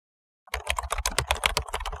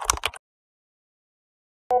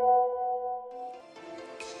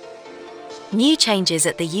New changes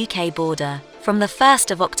at the UK border from the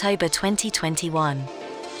 1st of October 2021.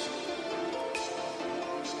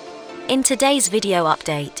 In today's video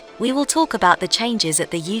update, we will talk about the changes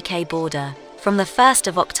at the UK border from the 1st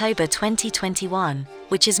of October 2021,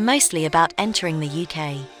 which is mostly about entering the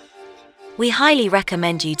UK. We highly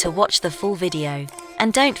recommend you to watch the full video,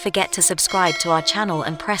 and don't forget to subscribe to our channel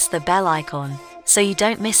and press the bell icon, so you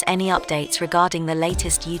don't miss any updates regarding the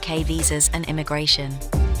latest UK visas and immigration.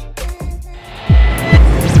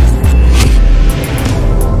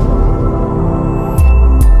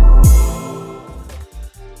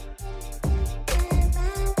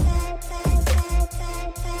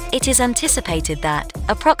 It is anticipated that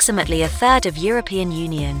approximately a third of European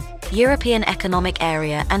Union, European Economic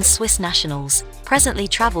Area and Swiss nationals presently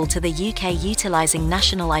travel to the UK utilising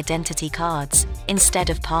national identity cards instead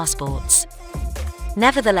of passports.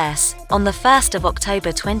 Nevertheless, on the 1st of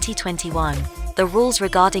October 2021, the rules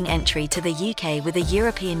regarding entry to the UK with a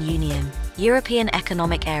European Union, European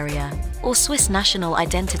Economic Area or Swiss national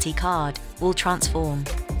identity card will transform.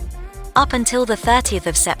 Up until the 30th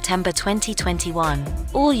of September 2021,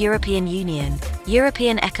 all European Union,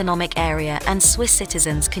 European Economic Area and Swiss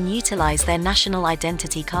citizens can utilise their national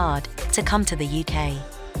identity card to come to the UK.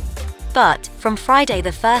 But, from Friday the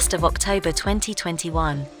 1st of October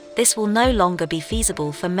 2021, this will no longer be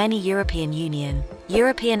feasible for many European Union,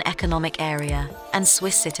 European Economic Area and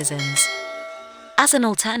Swiss citizens. As an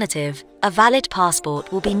alternative, a valid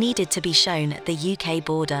passport will be needed to be shown at the UK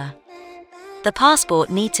border. The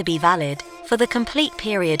passport need to be valid for the complete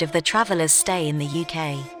period of the traveller's stay in the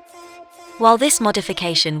UK. While this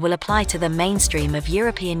modification will apply to the mainstream of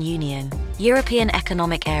European Union, European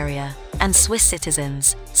Economic Area, and Swiss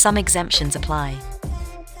citizens, some exemptions apply.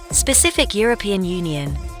 Specific European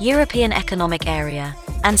Union, European Economic Area,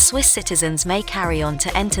 and Swiss citizens may carry on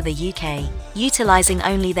to enter the UK, utilising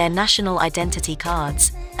only their national identity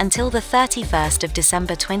cards, until the 31st of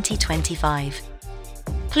December 2025.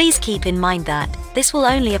 Please keep in mind that this will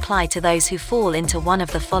only apply to those who fall into one of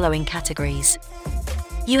the following categories.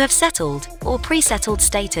 You have settled or pre-settled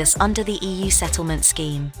status under the EU settlement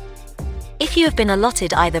scheme. If you have been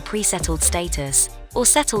allotted either pre-settled status or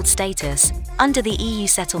settled status under the EU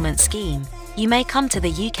settlement scheme, you may come to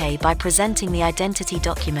the UK by presenting the identity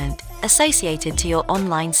document associated to your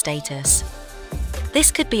online status.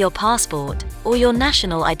 This could be your passport or your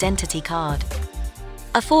national identity card.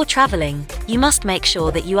 Before travelling, you must make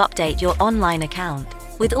sure that you update your online account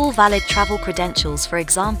with all valid travel credentials, for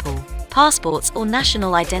example, passports or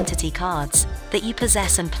national identity cards, that you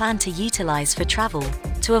possess and plan to utilise for travel,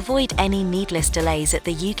 to avoid any needless delays at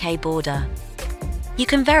the UK border. You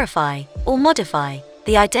can verify or modify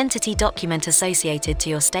the identity document associated to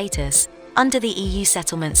your status under the EU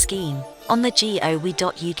settlement scheme on the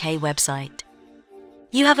gov.uk website.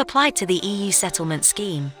 You have applied to the EU settlement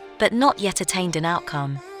scheme but not yet attained an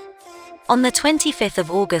outcome. On the 25th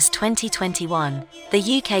of August 2021,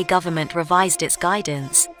 the UK government revised its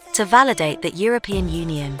guidance to validate that European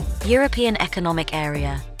Union, European Economic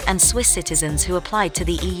Area, and Swiss citizens who applied to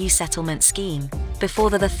the EU settlement scheme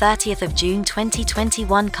before the 30th of June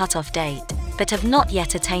 2021 cut-off date, but have not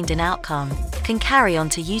yet attained an outcome, can carry on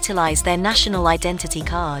to utilise their national identity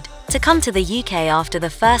card to come to the UK after the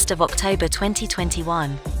 1st of October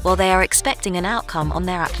 2021, while they are expecting an outcome on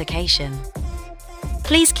their application.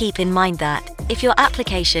 Please keep in mind that, if your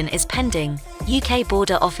application is pending, UK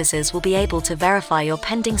border officers will be able to verify your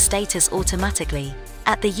pending status automatically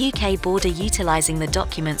at the UK border utilising the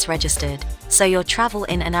documents registered, so your travel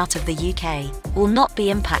in and out of the UK will not be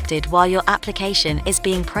impacted while your application is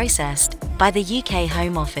being processed by the UK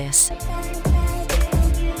Home Office.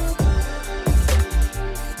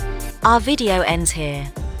 Our video ends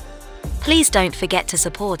here. Please don't forget to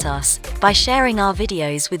support us by sharing our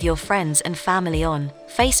videos with your friends and family on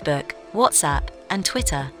Facebook, WhatsApp, and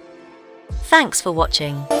Twitter. Thanks for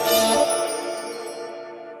watching.